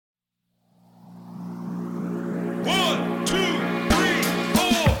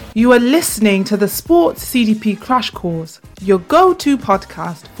You are listening to the Sports CDP Crash Course, your go-to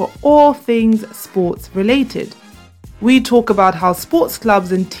podcast for all things sports related. We talk about how sports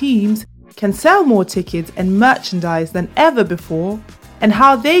clubs and teams can sell more tickets and merchandise than ever before, and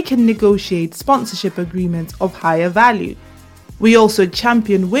how they can negotiate sponsorship agreements of higher value. We also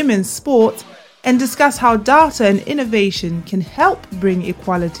champion women's sports and discuss how data and innovation can help bring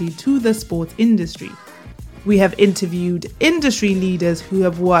equality to the sports industry. We have interviewed industry leaders who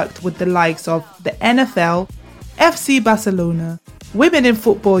have worked with the likes of the NFL, FC Barcelona, Women in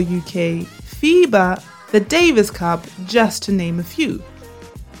Football UK, FIBA, the Davis Cup, just to name a few.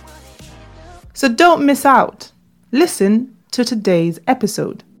 So don't miss out. Listen to today's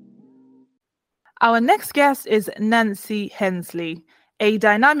episode. Our next guest is Nancy Hensley, a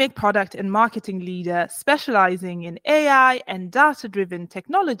dynamic product and marketing leader specializing in AI and data-driven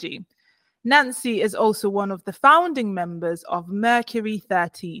technology. Nancy is also one of the founding members of Mercury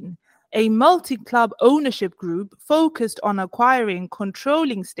 13, a multi-club ownership group focused on acquiring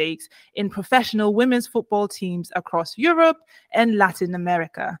controlling stakes in professional women's football teams across Europe and Latin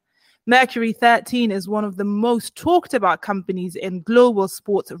America. Mercury 13 is one of the most talked about companies in global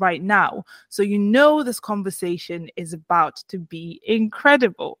sports right now, so you know this conversation is about to be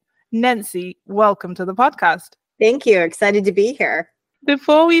incredible. Nancy, welcome to the podcast. Thank you. Excited to be here.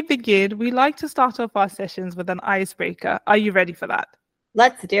 Before we begin, we like to start off our sessions with an icebreaker. Are you ready for that?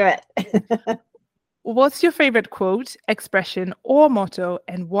 Let's do it. What's your favorite quote, expression, or motto,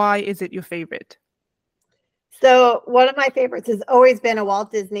 and why is it your favorite? So one of my favorites has always been a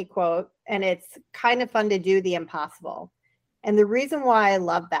Walt Disney quote, and it's kind of fun to do the impossible. And the reason why I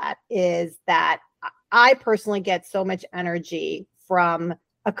love that is that I personally get so much energy from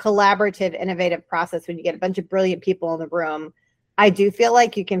a collaborative, innovative process when you get a bunch of brilliant people in the room. I do feel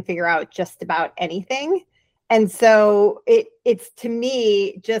like you can figure out just about anything. And so it's to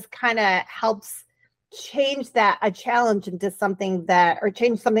me just kind of helps change a challenge into something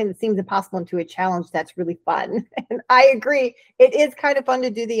change something that seems impossible into a challenge that's really fun. And I agree. It is kind of fun to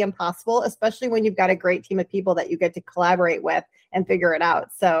do the impossible, especially when you've got a great team of people that you get to collaborate with and figure it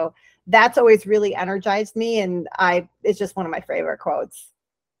out. So that's always really energized me. And it's just one of my favorite quotes.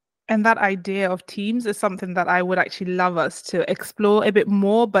 And that idea of teams is something that I would actually love us to explore a bit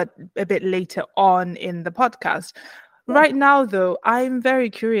more, but a bit later on in the podcast. Yeah. Right now, though, I'm very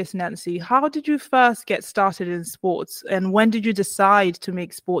curious, Nancy, how did you first get started in sports? And when did you decide to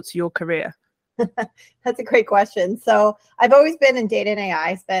make sports your career? That's a great question. So I've always been in data and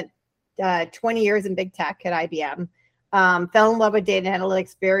AI. I spent 20 years in big tech at IBM. Fell in love with data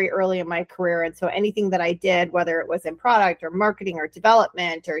analytics very early in my career. And so anything that I did, whether it was in product or marketing or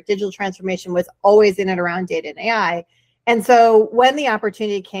development or digital transformation, was always in and around data and AI. And so when the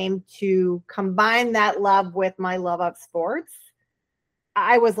opportunity came to combine that love with my love of sports,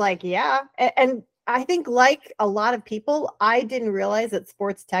 I was like, yeah. And I think like a lot of people, I didn't realize that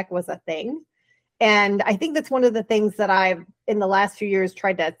sports tech was a thing. And I think that's one of the things that I've, in the last few years,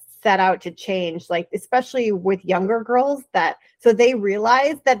 tried to set out to change, like especially with younger girls, so they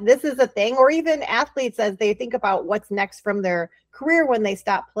realize that this is a thing, or even athletes as they think about what's next from their career when they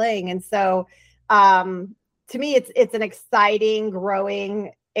stop playing. And so to me, it's an exciting,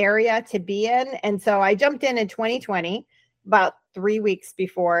 growing area to be in. And so I jumped in 2020, about 3 weeks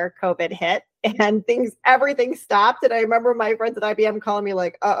before COVID hit, and everything stopped. And I remember my friends at IBM calling me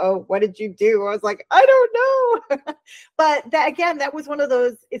like, uh-oh, what did you do? I was like, I don't know. But that was one of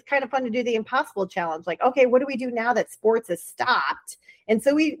those, it's kind of fun to do the impossible challenge. Like, okay, what do we do now that sports has stopped? And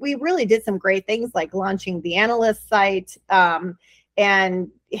so we really did some great things like launching the analyst site and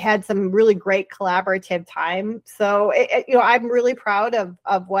had some really great collaborative time. So, I'm really proud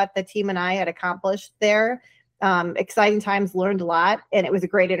of what the team and I had accomplished there. Exciting times, learned a lot, and it was a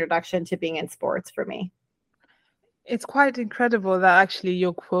great introduction to being in sports for me. It's quite incredible that actually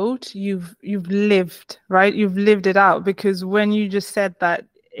your quote, you've lived, right? You've lived it out, because when you just said that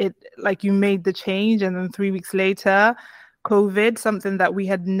you made the change and then 3 weeks later, COVID, something that we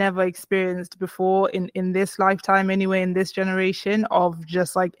had never experienced before in this lifetime anyway, in this generation, of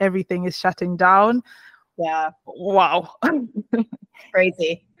just like everything is shutting down. Yeah. Wow.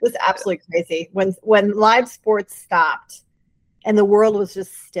 Crazy. It was absolutely crazy. When live sports stopped and the world was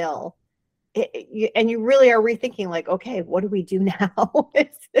just still, and you really are rethinking like, okay, what do we do now?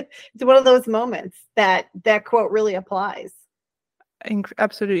 It's one of those moments that quote really applies.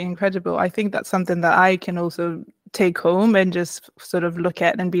 Absolutely incredible. I think that's something that I can also take home and just sort of look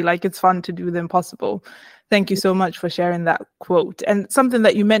at and be like, it's fun to do the impossible. Thank you so much for sharing that quote. And something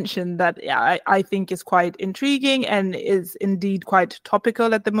that you mentioned that I think is quite intriguing and is indeed quite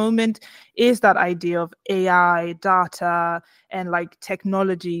topical at the moment is that idea of AI, data, and like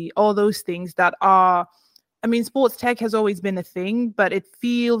technology, all those things that are, I mean, sports tech has always been a thing, but it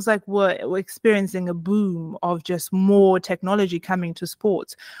feels like we're experiencing a boom of just more technology coming to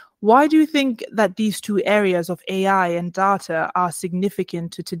sports. Why do you think that these two areas of AI and data are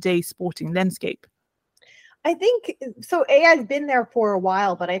significant to today's sporting landscape? I think so. AI has been there for a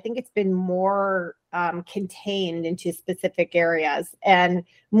while, but I think it's been more contained into specific areas and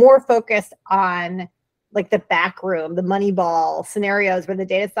more focused on like the back room, the money ball scenarios where the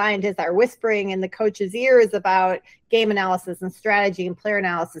data scientists are whispering in the coach's ears about game analysis and strategy and player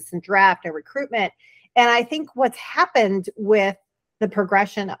analysis and draft and recruitment. And I think what's happened with the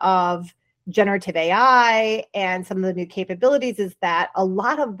progression of generative AI and some of the new capabilities is that a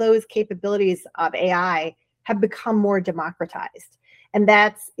lot of those capabilities of AI have become more democratized. And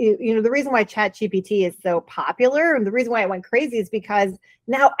that's, the reason why ChatGPT is so popular and the reason why it went crazy is because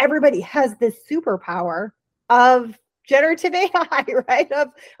now everybody has this superpower of generative AI, right?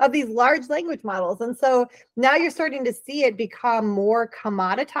 Of these large language models. And so now you're starting to see it become more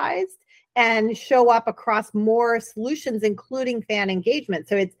commoditized and show up across more solutions, including fan engagement.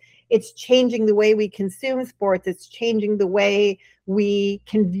 So it's changing the way we consume sports. It's changing the way we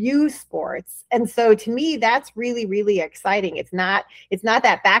can view sports. And so to me, that's really, really exciting. It's not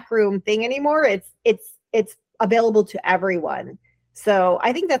that backroom thing anymore. It's available to everyone. So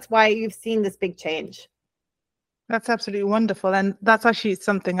I think that's why you've seen this big change. That's absolutely wonderful. And that's actually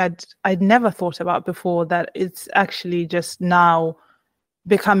something I'd never thought about before, that it's actually just now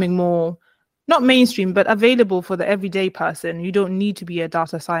becoming more, not mainstream, but available for the everyday person. You don't need to be a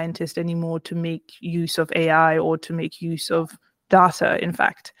data scientist anymore to make use of AI or to make use of data, in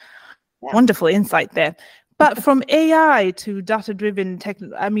fact. Yeah. Wonderful insight there. But from AI to data-driven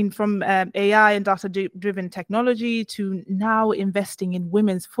from AI and data-driven technology to now investing in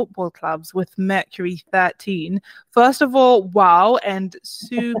women's football clubs with Mercury 13. First of all, wow, and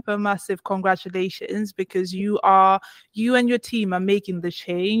super massive congratulations, because you and your team are making the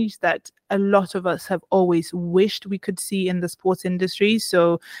change that a lot of us have always wished we could see in the sports industry.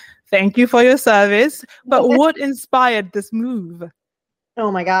 So thank you for your service. But what inspired this move? Oh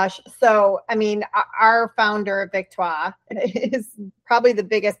my gosh. So, I mean, our founder, Victoire, is probably the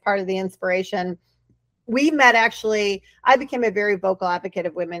biggest part of the inspiration. We met I became a very vocal advocate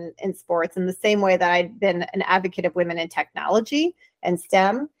of women in sports in the same way that I'd been an advocate of women in technology and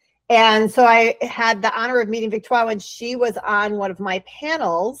STEM. And so I had the honor of meeting Victoire when she was on one of my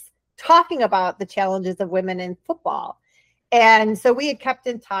panels talking about the challenges of women in football. And so we had kept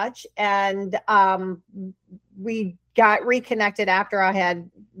in touch, and we got reconnected after I had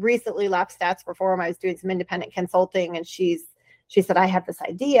recently left Stats Perform. I was doing some independent consulting, and she said, I have this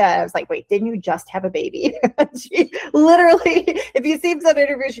idea. I was like, wait, didn't you just have a baby? She literally, if you see some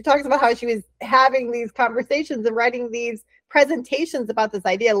interview, she talks about how she was having these conversations and writing these presentations about this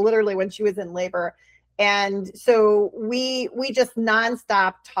idea literally when she was in labor. And so we just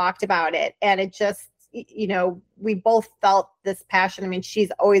nonstop talked about it. And it just, we both felt this passion. I mean,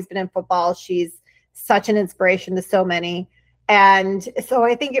 she's always been in football. She's such an inspiration to so many. And so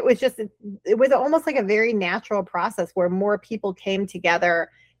I think it was almost like a very natural process where more people came together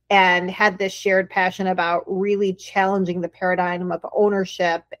and had this shared passion about really challenging the paradigm of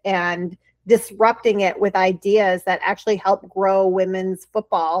ownership and disrupting it with ideas that actually help grow women's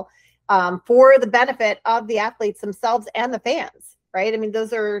football for the benefit of the athletes themselves and the fans, right? I mean,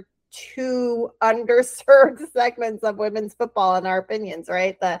 those are two underserved segments of women's football in our opinions,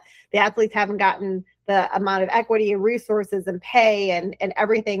 right? The athletes haven't gotten the amount of equity and resources and pay and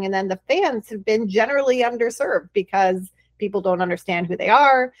everything. And then the fans have been generally underserved because people don't understand who they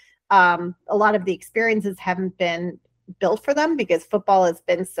are. A lot of the experiences haven't been built for them because football has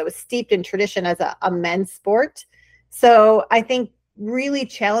been so steeped in tradition as a men's sport. So I think really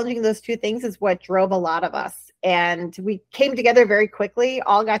challenging those two things is what drove a lot of us. And we came together very quickly,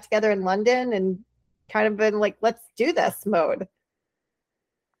 all got together in London and kind of been like, let's do this mode.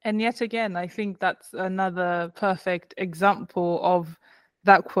 And yet again, I think that's another perfect example of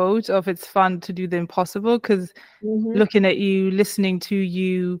that quote of it's fun to do the impossible, because looking at you, listening to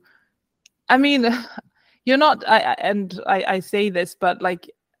you, I mean, you're not, I say this, but like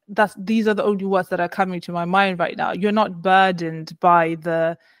these are the only words that are coming to my mind right now. You're not burdened by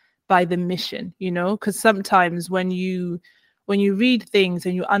the mission, because sometimes when you when you read things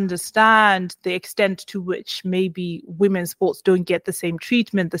and you understand the extent to which maybe women's sports don't get the same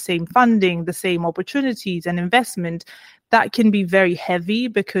treatment, the same funding, the same opportunities and investment, that can be very heavy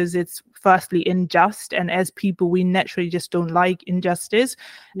because it's firstly unjust. And as people, we naturally just don't like injustice.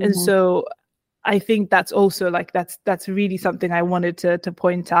 Mm-hmm. And so I think that's also like, that's really something I wanted to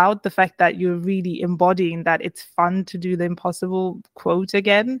point out, the fact that you're really embodying that it's fun to do the impossible, quote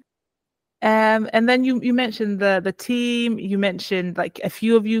again. And then you mentioned the team, you mentioned like a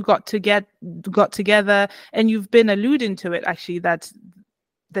few of you got together, and you've been alluding to it actually, that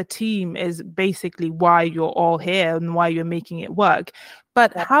the team is basically why you're all here and why you're making it work.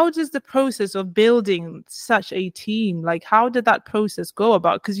 But how does the process of building such a team, like how did that process go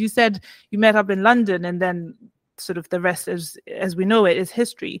about? Because you said you met up in London and then sort of the rest, as we know it, is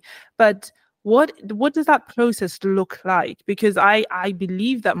history. But what does that process look like? Because I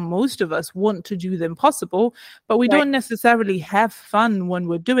believe that most of us want to do the impossible, but we don't necessarily have fun when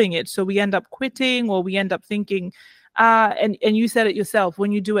we're doing it. So we end up quitting, or we end up thinking, and you said it yourself,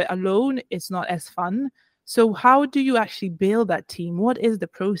 when you do it alone, it's not as fun. So how do you actually build that team? What is the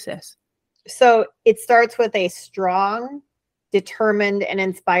process? So it starts with a strong, determined, and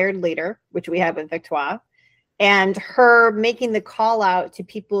inspired leader, which we have with Victoire, and her making the call out to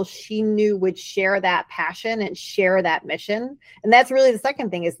people she knew would share that passion and share that mission. And that's really the second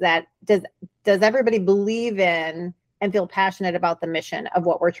thing, is that does everybody believe in and feel passionate about the mission of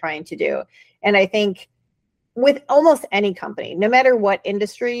what we're trying to do? And I think with almost any company, no matter what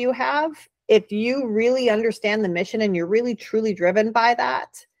industry you have, if you really understand the mission and you're really truly driven by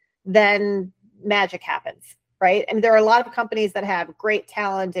that, then magic happens, right? And there are a lot of companies that have great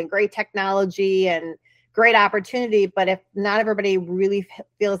talent and great technology and great opportunity, but if not everybody really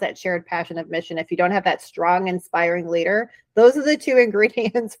feels that shared passion of mission, if you don't have that strong, inspiring leader, those are the two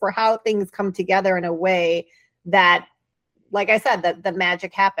ingredients for how things come together in a way that, like I said, the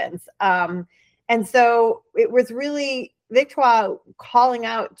magic happens. And so it was really Victoire calling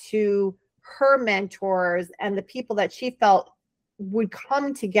out to her mentors and the people that she felt would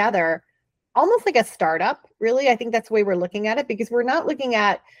come together, almost like a startup, really. I think that's the way we're looking at it, because we're not looking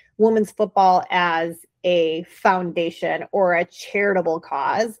at women's football as a foundation or a charitable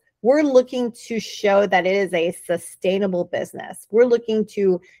cause. We're looking to show that it is a sustainable business. We're looking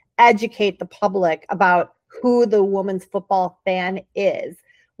to educate the public about who the women's football fan is.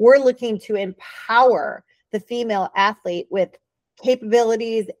 We're looking to empower the female athlete with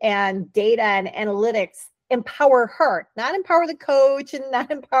capabilities and data and analytics. Empower her, not empower the coach, and not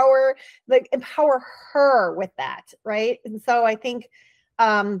empower her with that, right? And so I think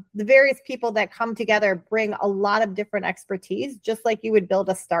the various people that come together bring a lot of different expertise, just like you would build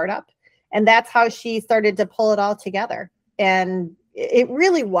a startup. And that's how she started to pull it all together. And it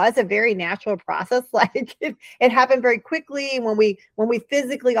really was a very natural process. Like it happened very quickly. When we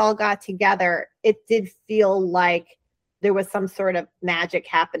physically all got together, it did feel like there was some sort of magic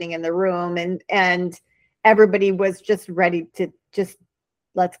happening in the room, and everybody was just ready to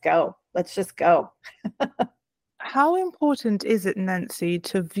let's just go. How important is it, Nancy,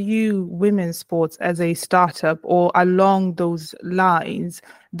 to view women's sports as a startup or along those lines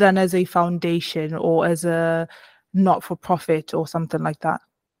than as a foundation or as a not-for-profit or something like that?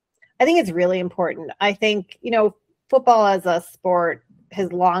 I think it's really important. I think, football as a sport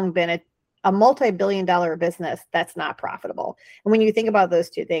has long been a multi-billion-dollar business that's not profitable. And when you think about those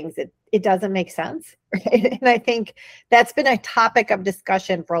two things, it doesn't make sense. Right? And I think that's been a topic of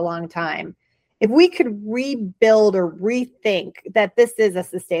discussion for a long time. If we could rebuild or rethink that this is a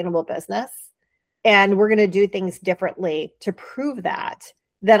sustainable business and we're going to do things differently to prove that,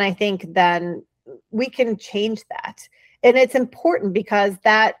 then I think then we can change that. And it's important because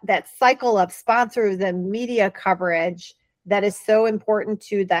that cycle of sponsors and media coverage that is so important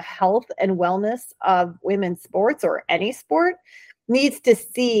to the health and wellness of women's sports, or any sport, needs to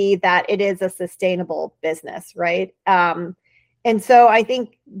see that it is a sustainable business, right? And so I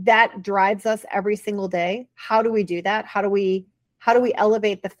think that drives us every single day. How do we do that? How do we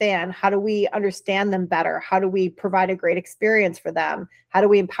elevate the fan? How do we understand them better? How do we provide a great experience for them? How do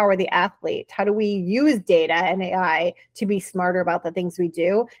we empower the athlete? How do we use data and AI to be smarter about the things we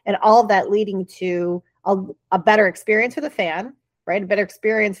do? And all of that leading to a better experience for the fan, right? A better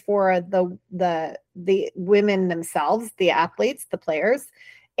experience for the women themselves, the athletes, the players,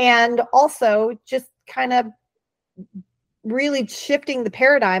 and also just kind of really shifting the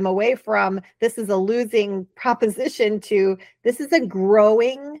paradigm away from this is a losing proposition to this is a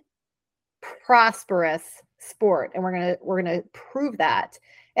growing, prosperous sport, and we're gonna prove that.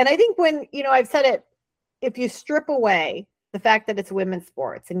 And I think when I've said it, if you strip away the fact that it's women's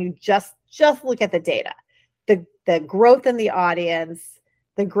sports and you just look at the data, the growth in the audience,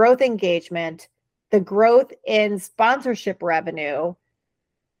 the growth engagement, the growth in sponsorship revenue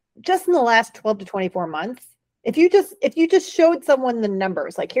just in the last 12 to 24 months. If you just showed someone the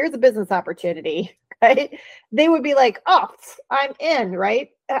numbers, like here's a business opportunity, right? They would be like, oh, I'm in, right?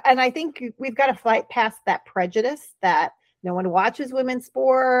 And I think we've got to fight past that prejudice that no one watches women's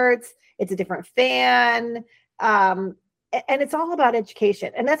sports. It's a different fan. And it's all about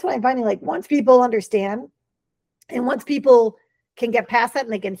education. And that's what I'm finding, like once people understand and once people can get past that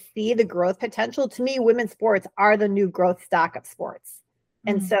and they can see the growth potential, to me, women's sports are the new growth stock of sports.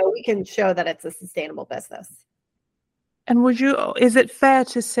 And so we can show that it's a sustainable business. And is it fair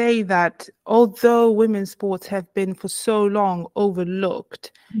to say that although women's sports have been for so long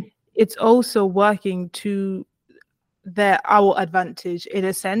overlooked, it's also working to our advantage in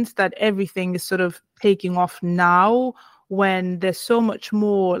a sense that everything is sort of taking off now when there's so much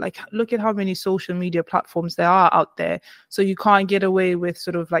more, like look at how many social media platforms there are out there. So you can't get away with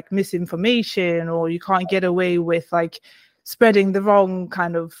sort of like misinformation, or you can't get away with like spreading the wrong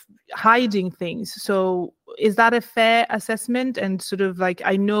kind of hiding things. So is that a fair assessment? And sort of like,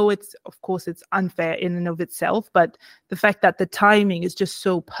 I know of course it's unfair in and of itself, but the fact that the timing is just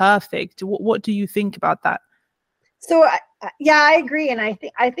so perfect, what do you think about that? So I agree. And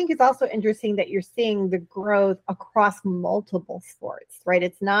I think it's also interesting that you're seeing the growth across multiple sports, right?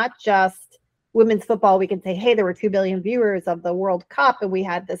 It's not just women's football. We can say, hey, there were 2 billion viewers of the World Cup and we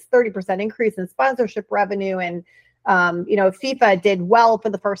had this 30% increase in sponsorship revenue. And FIFA did well for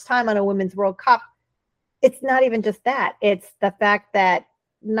the first time on a women's World Cup. It's not even just that. It's the fact that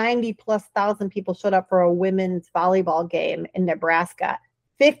 90,000+ people showed up for a women's volleyball game in Nebraska.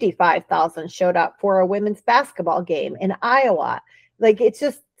 55,000 showed up for a women's basketball game in Iowa. Like, it's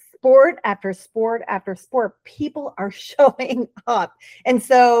just sport after sport after sport. People are showing up. And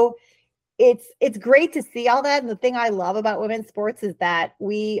so it's great to see all that. And the thing I love about women's sports is that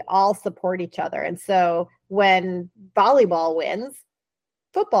we all support each other. And so when volleyball wins,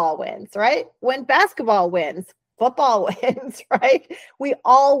 football wins, right? When basketball wins, football wins, right? We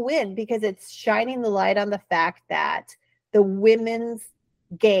all win because it's shining the light on the fact that the women's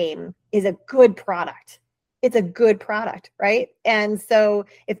game is a good product. It's a good product, right? And so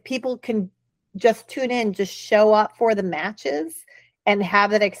if people can just tune in, just show up for the matches and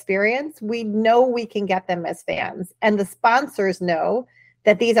have that experience, we know we can get them as fans. And the sponsors know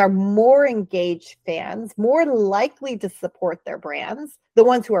that these are more engaged fans, more likely to support their brands, the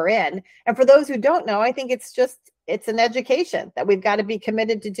ones who are in. And for those who don't know, I think it's an education that we've got to be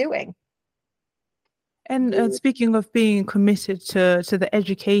committed to doing. And speaking of being committed to the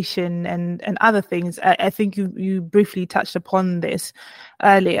education and other things, I think you briefly touched upon this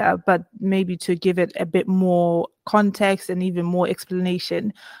earlier, but maybe to give it a bit more context and even more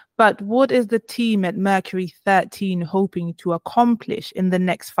explanation. But what is the team at Mercury 13 hoping to accomplish in the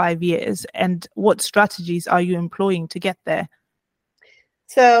next 5 years? And what strategies are you employing to get there?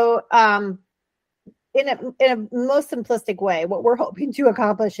 So, in a most simplistic way, what we're hoping to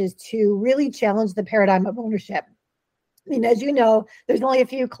accomplish is to really challenge the paradigm of ownership. I mean, as you know, there's only a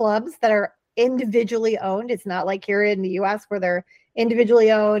few clubs that are individually owned. It's not like here in the US where they're individually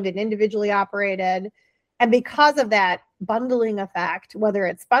owned and individually operated. And because of that bundling effect, whether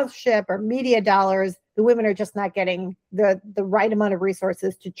it's sponsorship or media dollars, the women are just not getting the right amount of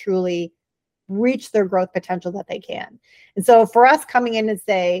resources to truly reach their growth potential that they can. And so for us coming in and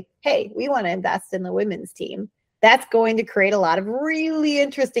say, hey, we want to invest in the women's team, that's going to create a lot of really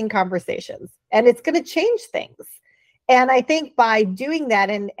interesting conversations, and it's going to change things. And I think by doing that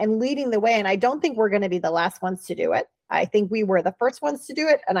and leading the way, and I don't think we're going to be the last ones to do it. I think we were the first ones to do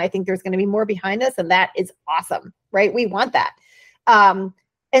it. And I think there's going to be more behind us. And that is awesome, right? We want that.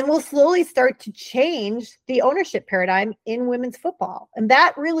 And we'll slowly start to change the ownership paradigm in women's football. And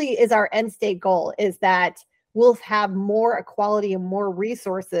that really is our end state goal, is that we'll have more equality and more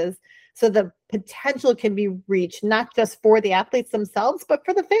resources so the potential can be reached, not just for the athletes themselves, but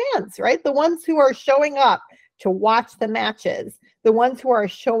for the fans, right? The ones who are showing up to watch the matches, the ones who are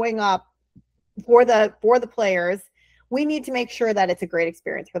showing up for the players. We need to make sure that it's a great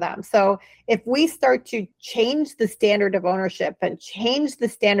experience for them. So if we start to change the standard of ownership and change the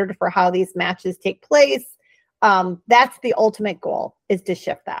standard for how these matches take place, that's the ultimate goal, is to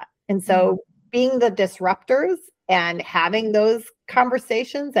shift that. And so being the disruptors and having those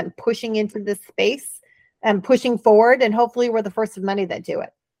conversations and pushing into this space and pushing forward, and hopefully we're the first of many that do it.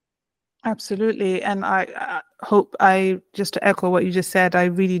 Absolutely. And I hope, just to echo what you just said, I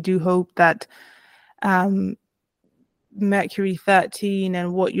really do hope that Mercury 13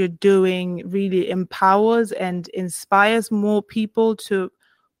 and what you're doing really empowers and inspires more people to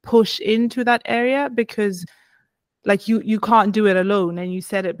push into that area, because like you can't do it alone. And you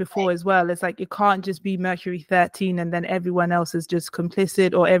said it before as well. It's like, it can't just be Mercury 13 and then everyone else is just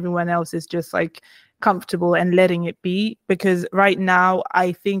complicit, or everyone else is just like comfortable and letting it be. Because right now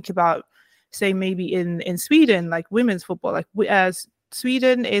I think about, say, maybe in Sweden, like women's football, like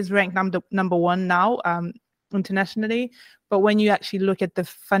Sweden is ranked number one now internationally. But when you actually look at the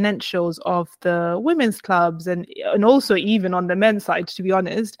financials of the women's clubs, and also even on the men's side, to be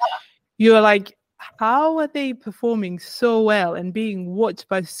honest, you're like, how are they performing so well and being watched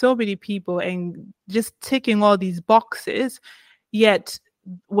by so many people and just ticking all these boxes? Yet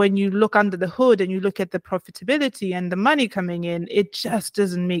when you look under the hood and you look at the profitability and the money coming in, it just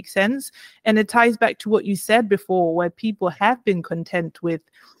doesn't make sense. And it ties back to what you said before, where people have been content with,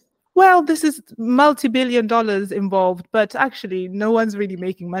 well, this is multi-billion dollars involved, but actually no one's really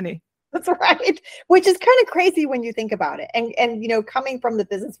making money. That's right. Which is kind of crazy when you think about it. And you know, coming from the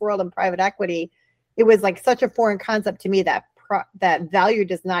business world and private equity, it was like such a foreign concept to me that that value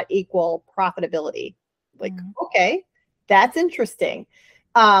does not equal profitability. Like, okay, that's interesting.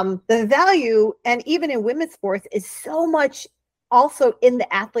 The value, and even in women's sports, is so much also in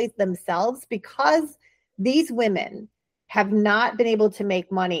the athletes themselves, because these women have not been able to make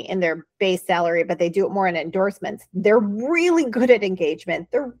money in their base salary, but they do it more in endorsements. They're really good at engagement.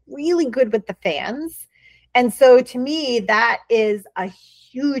 They're really good with the fans. And so to me, that is a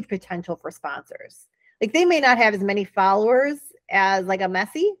huge potential for sponsors. Like, they may not have as many followers as like a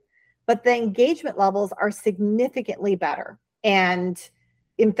Messi, but the engagement levels are significantly better. And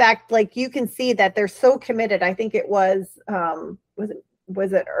in fact, like, you can see that they're so committed. I think it was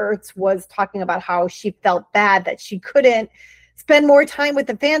it Ertz was talking about how she felt bad that she couldn't spend more time with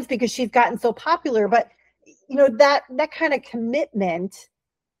the fans because she's gotten so popular. But you know, that kind of commitment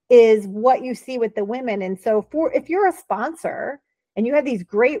is what you see with the women. And so if you're a sponsor and you have these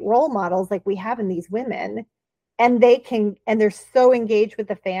great role models like we have in these women, and they're so engaged with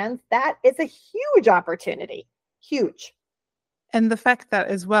the fans, that is a huge opportunity. Huge. And the fact that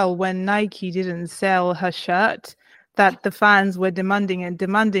as well, when Nike didn't sell her shirt, that the fans were demanding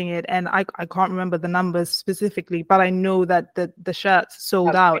it. And I can't remember the numbers specifically, but I know that the shirts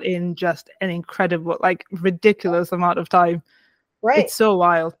sold out in just an incredible, like, ridiculous amount of time. Right. It's so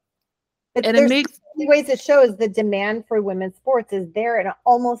wild. And it makes ways it shows the demand for women's sports is there in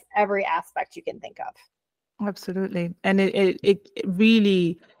almost every aspect you can think of. Absolutely. And it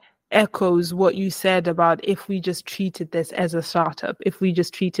really echoes what you said about, if we just treated this as a startup,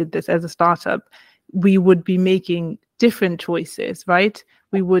 we would be making different choices, right?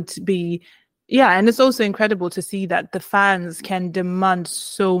 We would be, and it's also incredible to see that the fans can demand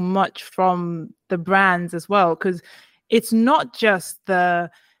so much from the brands as well, because it's not just the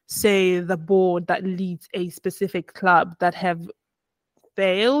board that leads a specific club that have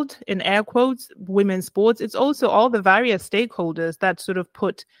failed, in air quotes, women's sports. It's also all the various stakeholders that sort of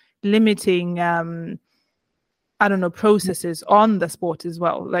put limiting processes on the sport as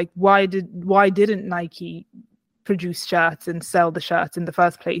well. Like, why didn't Nike produce shirts and sell the shirts in the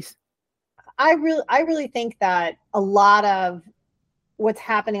first place? I really think that a lot of what's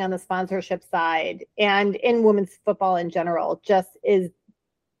happening on the sponsorship side and in women's football in general just is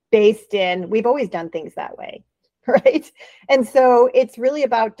based in, we've always done things that way, right? And so it's really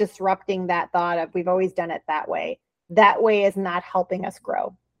about disrupting that thought of, we've always done it that way. That way is not helping us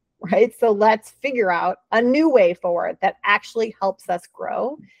grow, right? So let's figure out a new way forward that actually helps us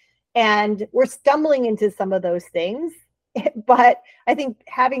grow. And we're stumbling into some of those things, but I think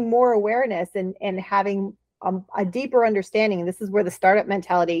having more awareness and having a deeper understanding, this is where the startup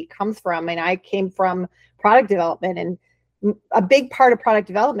mentality comes from. And I came from product development, and a big part of product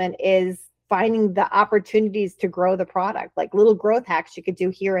development is finding the opportunities to grow the product, like little growth hacks you could do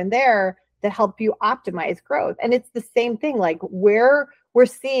here and there that help you optimize growth. And it's the same thing, like where we're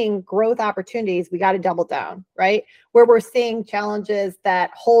seeing growth opportunities, we got to double down, right? Where we're seeing challenges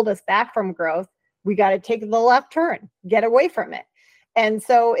that hold us back from growth, we got to take the left turn, get away from it. And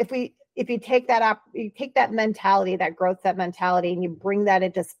so if you take that up, you take that mentality, that growth set mentality, and you bring that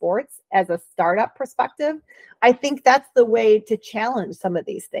into sports as a startup perspective, I think that's the way to challenge some of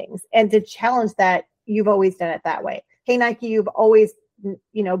these things, and to challenge that you've always done it that way. Hey, Nike, you've always,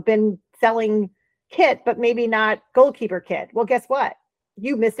 been selling kit, but maybe not goalkeeper kit. Well, guess what?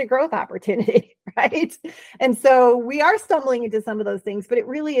 You missed a growth opportunity, right? And so we are stumbling into some of those things, but it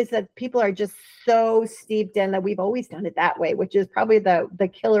really is that people are just so steeped in that we've always done it that way, which is probably the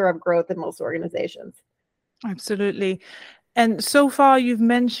killer of growth in most organizations. Absolutely. And so far, you've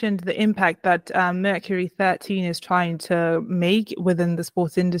mentioned the impact that Mercury 13 is trying to make within the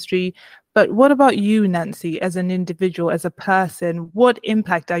sports industry. But what about you, Nancy, as an individual, as a person? What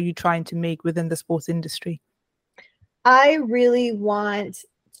impact are you trying to make within the sports industry? I really want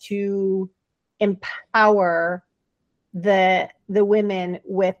to empower the women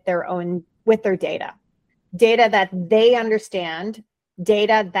with their data that they understand,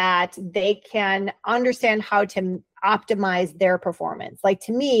 data that they can understand how to optimize their performance. Like,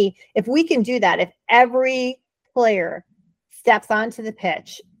 to me, if we can do that, if every player steps onto the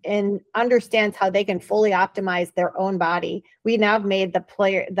pitch and understands how they can fully optimize their own body, we now have made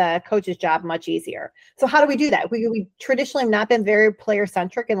the coach's job much easier. So how do we do that? We traditionally have not been very player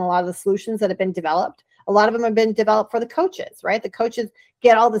centric in a lot of the solutions that have been developed. A lot of them have been developed for the coaches, right? The coaches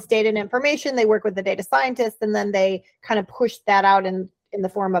get all this data and information, they work with the data scientists, and then they kind of push that out in the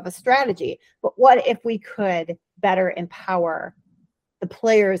form of a strategy. But what if we could better empower the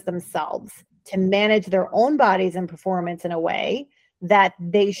players themselves to manage their own bodies and performance in a way that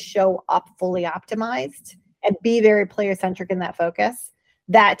they show up fully optimized and be very player centric in that focus?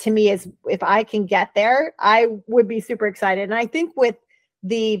 That, to me, is, if I can get there, I would be super excited. And I think with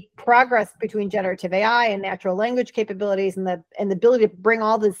the progress between generative AI and natural language capabilities and the ability to bring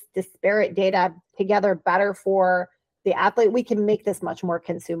all this disparate data together better for the athlete, we can make this much more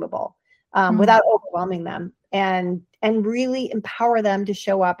consumable without overwhelming them, and really empower them to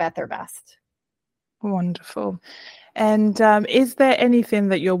show up at their best. Wonderful. And is there anything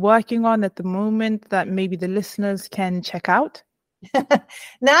that you're working on at the moment that maybe the listeners can check out?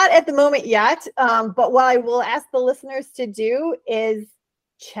 Not at the moment yet, but what I will ask the listeners to do is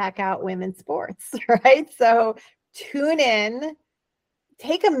check out women's sports, right? So tune in,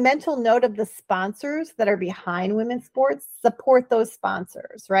 take a mental note of the sponsors that are behind women's sports, support those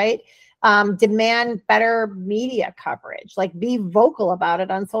sponsors, right? Demand better media coverage, like be vocal about it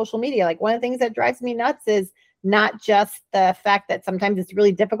on social media. Like, one of the things that drives me nuts is not just the fact that sometimes it's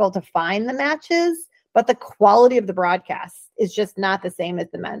really difficult to find the matches, but the quality of the broadcast is just not the same as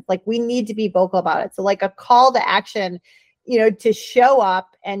the men's. Like, we need to be vocal about it. So, like, a call to action, to show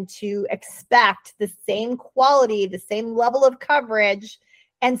up and to expect the same quality, the same level of coverage,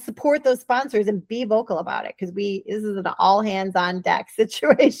 and support those sponsors and be vocal about it. Because this is an all hands on deck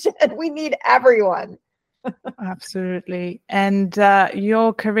situation. We need everyone. Absolutely. And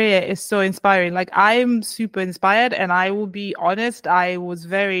your career is so inspiring. Like, I'm super inspired, and I will be honest, I was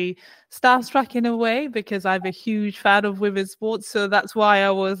very starstruck in a way because I'm a huge fan of women's sports. So that's why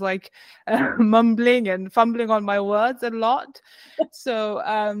I was like mumbling and fumbling on my words a lot. So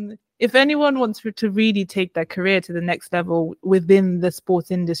if anyone wants to really take their career to the next level within the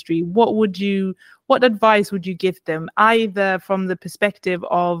sports industry, what advice would you give them, either from the perspective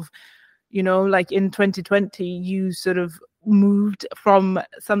of, like in 2020, you sort of moved from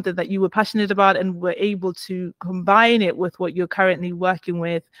something that you were passionate about and were able to combine it with what you're currently working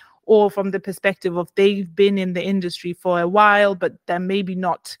with, or from the perspective of they've been in the industry for a while, but they're maybe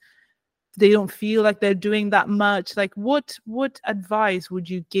not, they don't feel like they're doing that much. Like, what advice would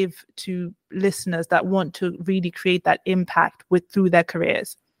you give to listeners that want to really create that impact through their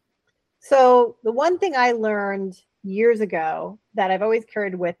careers? So the one thing I learned years ago that I've always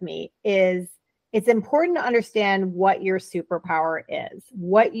carried with me is it's important to understand what your superpower is,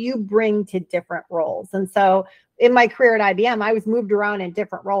 what you bring to different roles. And so in my career at IBM, I was moved around in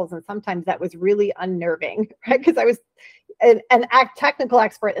different roles. And sometimes that was really unnerving, right? Because I was an technical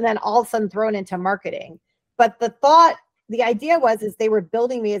expert and then all of a sudden thrown into marketing. But the idea is they were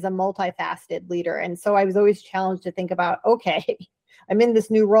building me as a multifaceted leader. And so I was always challenged to think about, okay, I'm in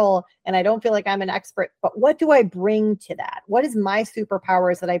this new role and I don't feel like I'm an expert, but what do I bring to that? What is my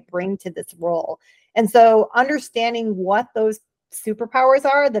superpowers that I bring to this role? And so understanding what those superpowers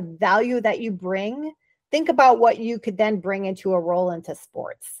are, the value that you bring, think about what you could then bring into a role into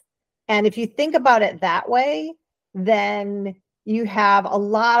sports. And if you think about it that way, then you have a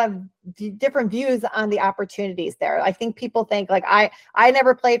lot of different views on the opportunities there. I think people think, like, I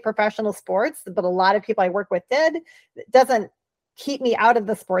never played professional sports, but a lot of people I work with did. It doesn't keep me out of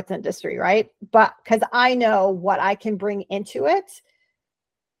the sports industry, right? But because I know what I can bring into it.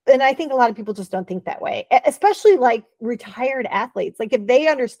 And I think a lot of people just don't think that way, especially like retired athletes. Like, if they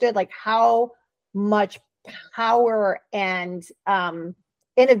understood like how much power and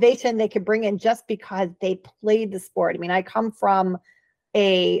innovation they could bring in just because they played the sport. I mean, I come from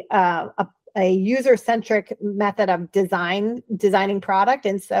a user-centric method of designing product.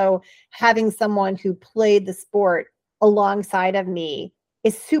 And so having someone who played the sport alongside of me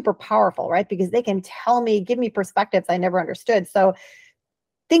is super powerful, right? Because they can give me perspectives I never understood. So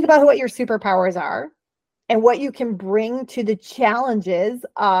think about what your superpowers are and what you can bring to the challenges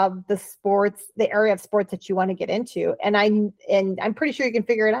of the area of sports that you want to get into. And I'm pretty sure you can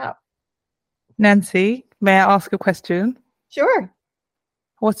figure it out. Nancy, may I ask a question? Sure.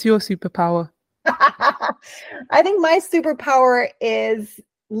 What's your superpower? I think my superpower is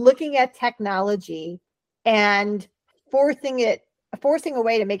looking at technology and forcing a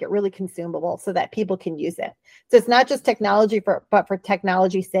way to make it really consumable so that people can use it. So it's not just technology but for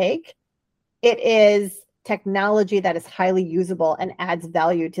technology's sake. It is technology that is highly usable and adds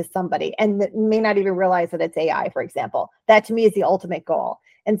value to somebody and that may not even realize that it's AI, for example. That to me is the ultimate goal.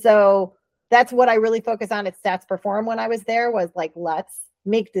 And so that's what I really focus on at Stats Perform when I was there, was like, let's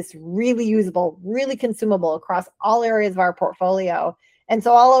make this really usable, really consumable across all areas of our portfolio. And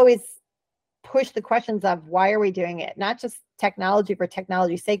so I'll always push the questions of why are we doing it? Not just technology for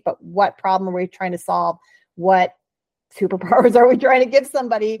technology's sake, but what problem are we trying to solve? What superpowers are we trying to give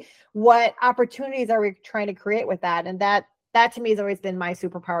somebody? What opportunities are we trying to create with that? And that to me has always been my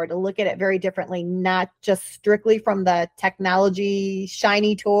superpower, to look at it very differently, not just strictly from the technology,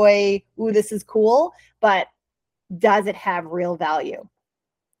 shiny toy, ooh, this is cool, but does it have real value?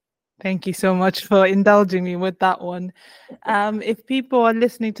 Thank you so much for indulging me with that one. If people are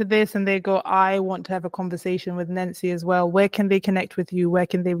listening to this and they go, I want to have a conversation with Nancy as well, where can they connect with you? Where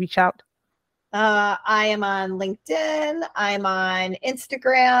can they reach out? I am on LinkedIn. I'm on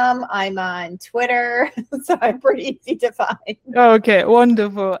Instagram. I'm on Twitter. So I'm pretty easy to find. Okay,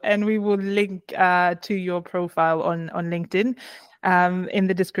 wonderful. And we will link to your profile on LinkedIn in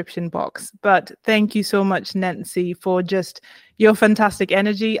the description box. But thank you so much, Nancy, for just your fantastic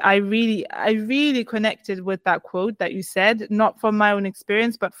energy. I really connected with that quote that you said, not from my own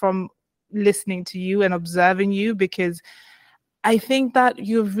experience, but from listening to you and observing you, because I think that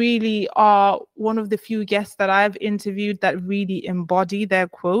you really are one of the few guests that I've interviewed that really embody their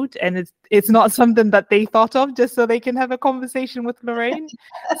quote. And it's not something that they thought of just so they can have a conversation with Lorraine.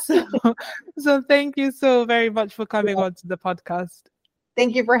 So thank you so very much for coming on to the podcast.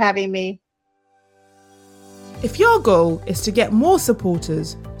 Thank you for having me. If your goal is to get more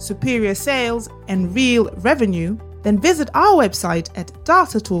supporters, superior sales, and real revenue, then visit our website at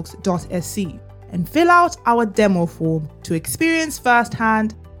datatalks.sc. and fill out our demo form to experience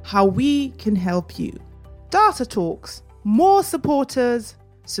firsthand how we can help you. Data Talks, more supporters,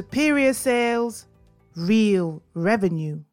 superior sales, real revenue.